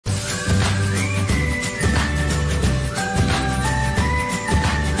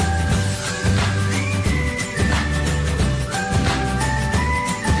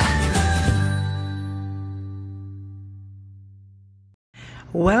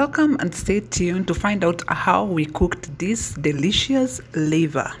Welcome and stay tuned to find out how we cooked this delicious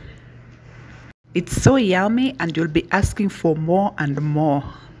liver. It's so yummy and you'll be asking for more and more.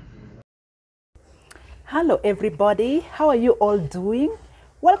 Hello everybody, how are you all doing?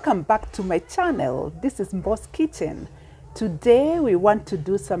 Welcome back to my channel. This is Mboss Kitchen. Today we want to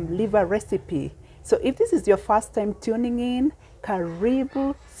do some liver recipe. So if this is your first time tuning in,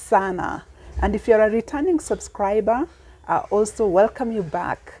 karibu sana. And if you're a returning subscriber, I also welcome you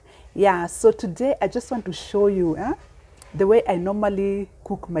back. Yeah, so today I just want to show you the way I normally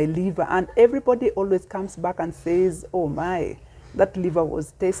cook my liver, and everybody always comes back and says, oh my, that liver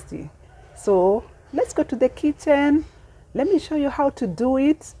was tasty. So let's go to the kitchen. Let me show you how to do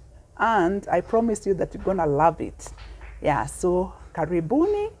it, and I promise you that you're gonna love it. Yeah, so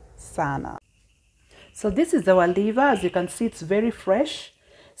karibuni sana. So this is our liver. As you can see, it's very fresh.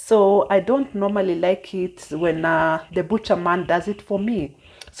 So I don't normally like it when the butcher man does it for me.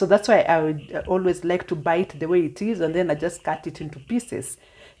 So that's why I would always like to buy it the way it is, and then I just cut it into pieces.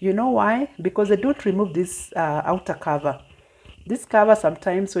 You know why? Because I don't remove this outer cover. This cover,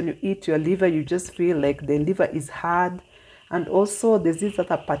 sometimes when you eat your liver, you just feel like the liver is hard. And also there's this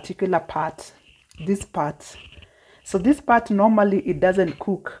other particular part, this part. So this part, normally it doesn't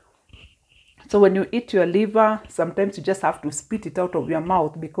cook. So when you eat your liver, sometimes you just have to spit it out of your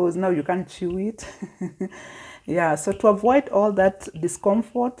mouth because now you can't chew it. Yeah, so to avoid all that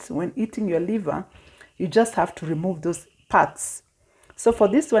discomfort when eating your liver, you just have to remove those parts. So for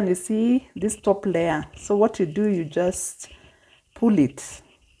this one, you see this top layer. So what you do, you just pull it.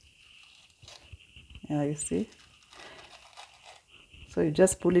 Yeah, you see? So you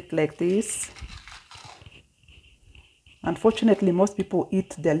just pull it like this. Unfortunately, most people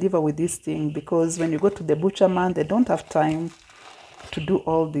eat their liver with this thing because when you go to the butcher man, they don't have time to do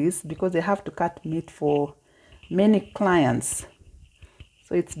all this because they have to cut meat for many clients.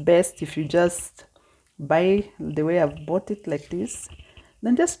 So it's best if you just buy the way I've bought it like this,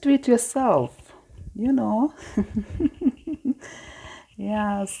 then just do it yourself, you know.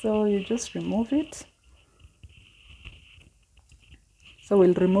 Yeah, so you just remove it. So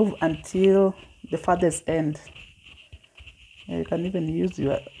we'll remove until the farthest end. You can even use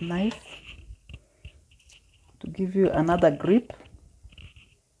your knife to give you another grip.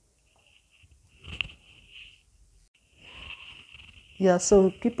 Yeah,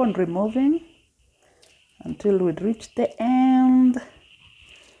 so keep on removing until we reach the end.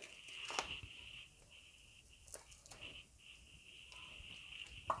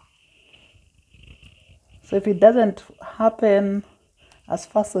 So if it doesn't happen as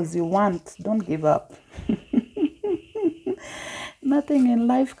fast as you want, don't give up. Nothing in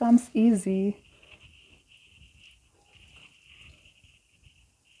life comes easy.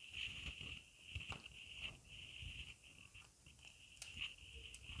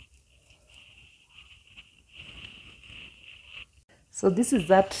 So this is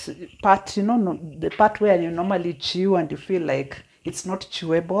that part, you know, the part where you normally chew and you feel like it's not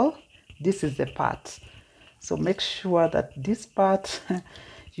chewable. This is the part. So make sure that this part,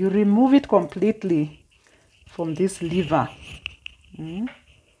 you remove it completely from this liver. So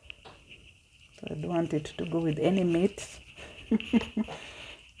I don't want it to go with any meat.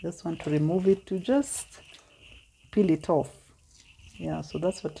 Just want to remove it, to just peel it off. Yeah, so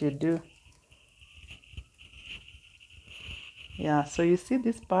that's what you do. Yeah, so you see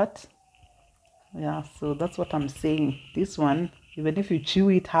this part? Yeah, so that's what I'm saying. This one, even if you chew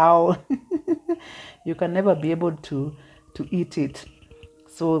it how, you can never be able to eat it.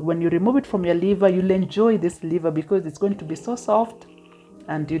 So when you remove it from your liver, you'll enjoy this liver because it's going to be so soft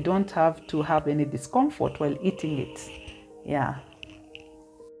and you don't have to have any discomfort while eating it. Yeah.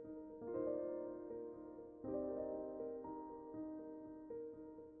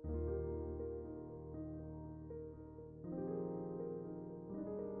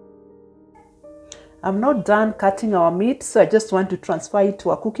 I'm not done cutting our meat, so I just want to transfer it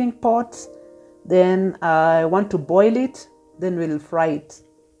to a cooking pot. Then I want to boil it, then we'll fry it.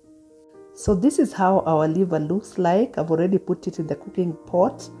 So this is how our liver looks like. I've already put it in the cooking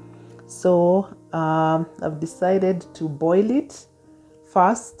pot. So I've decided to boil it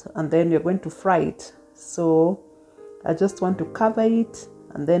first and then we're going to fry it. So I just want to cover it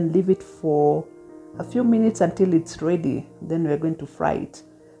and then leave it for a few minutes until it's ready. Then we're going to fry it.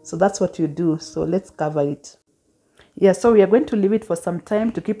 So that's what you do. So let's cover it. Yeah, so we are going to leave it for some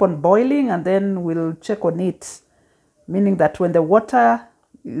time to keep on boiling, and then we'll check on it. Meaning that when the water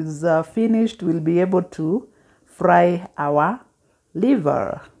is finished, we'll be able to fry our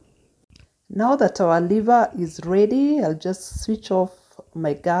liver. Now that our liver is ready, I'll just switch off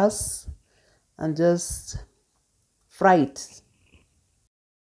my gas and just fry it.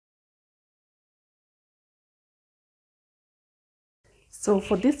 So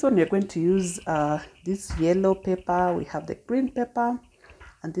for this one, we're going to use this yellow pepper. We have the green pepper,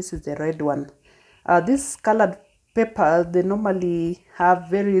 and this is the red one. This colored pepper, they normally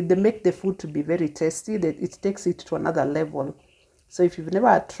have they make the food to be very tasty. It takes it to another level. So if you've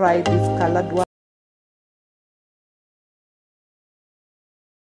never tried this colored one,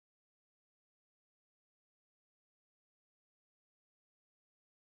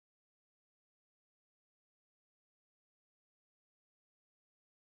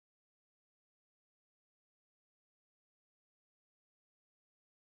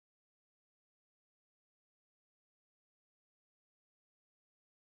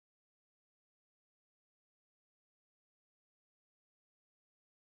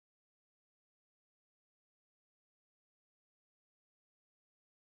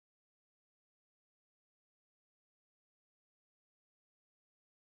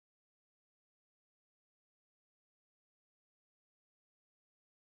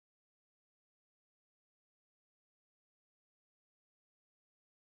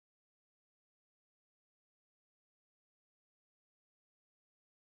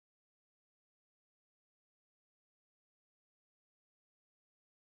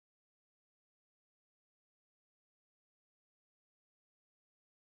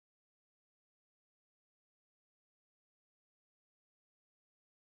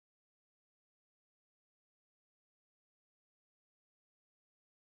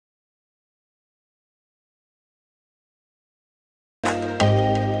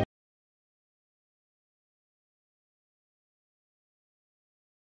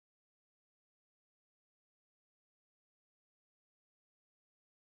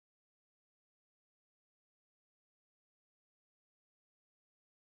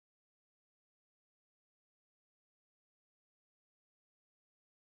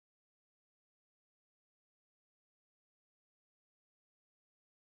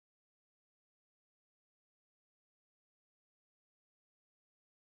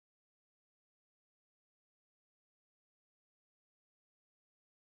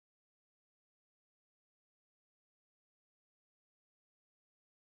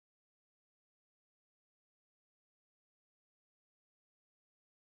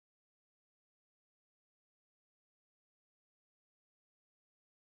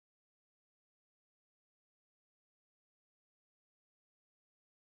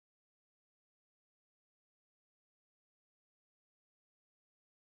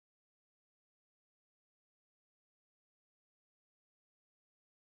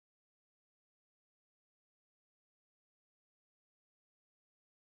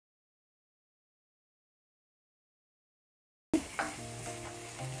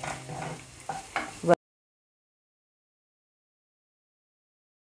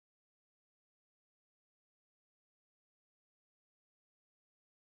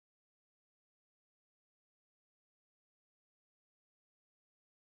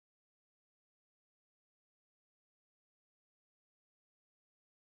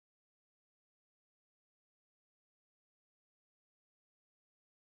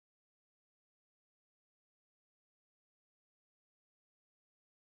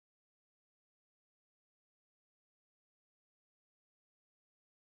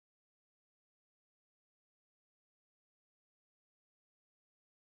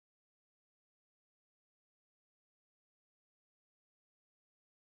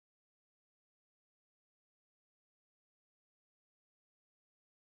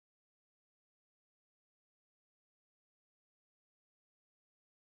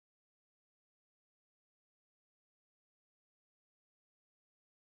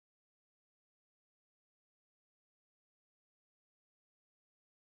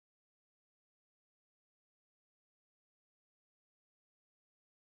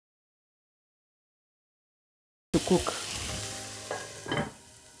 to cook.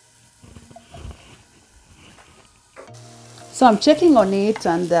 So I'm checking on it,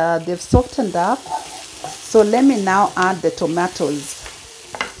 and they've softened up. So let me now add the tomatoes.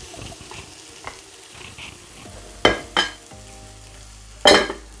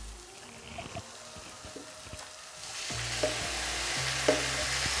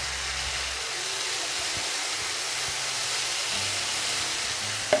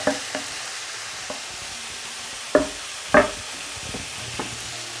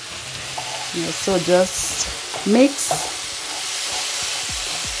 Yeah, so just mix.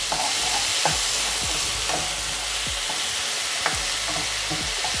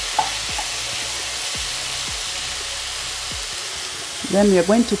 Then we are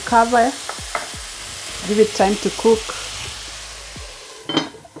going to cover, give it time to cook.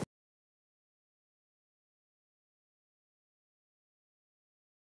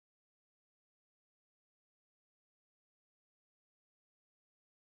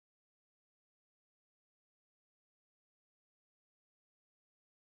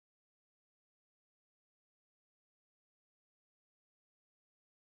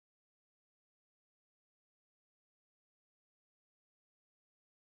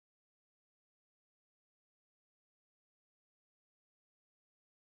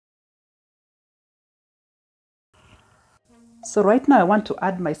 So right now I want to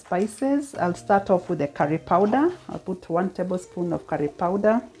add my spices. I'll start off with the curry powder. I'll put 1 tablespoon of curry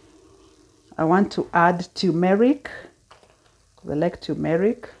powder. I want to add turmeric. I like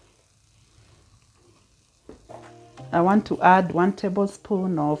turmeric. I want to add 1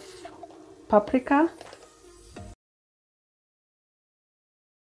 tablespoon of paprika.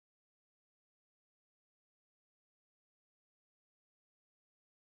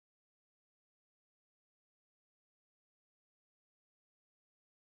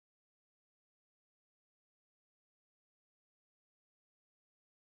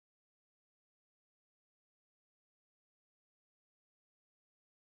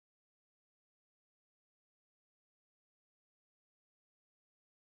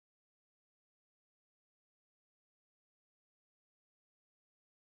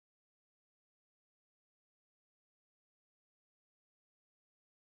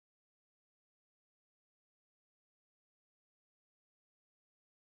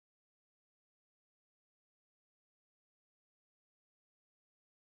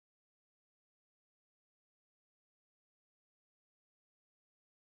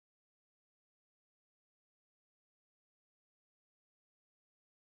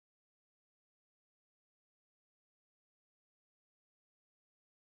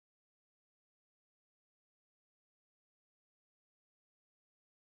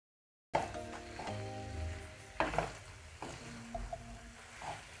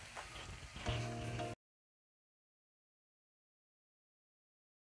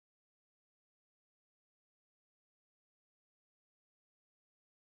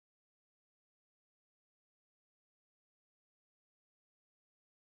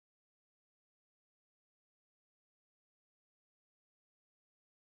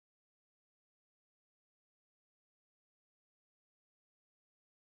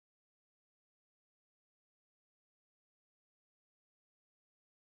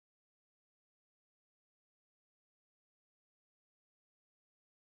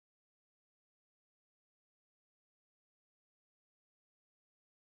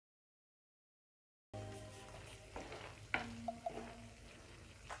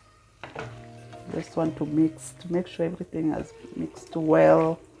 Just want to mix to make sure everything has mixed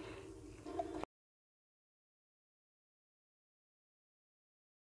well.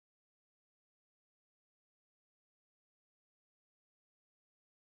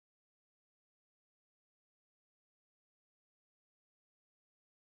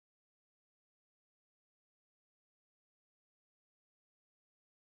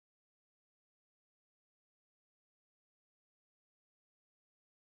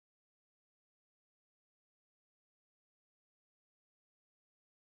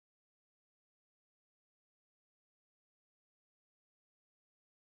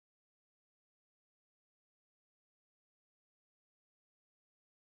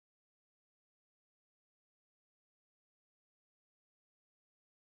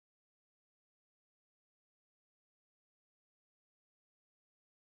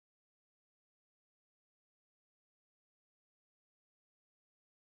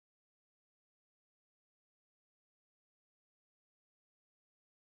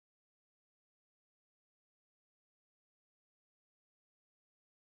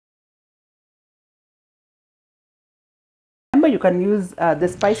 Remember, you can use the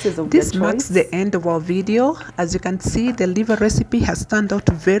spices of your choice. This marks the end of our video. As you can see, the liver recipe has turned out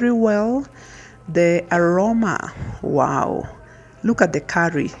very well. The aroma, wow. Look at the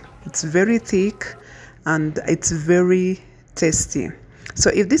curry. It's very thick and it's very tasty. So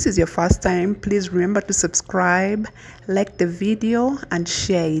if this is your first time, please remember to subscribe, like the video and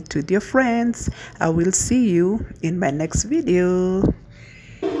share it with your friends. I will see you in my next video.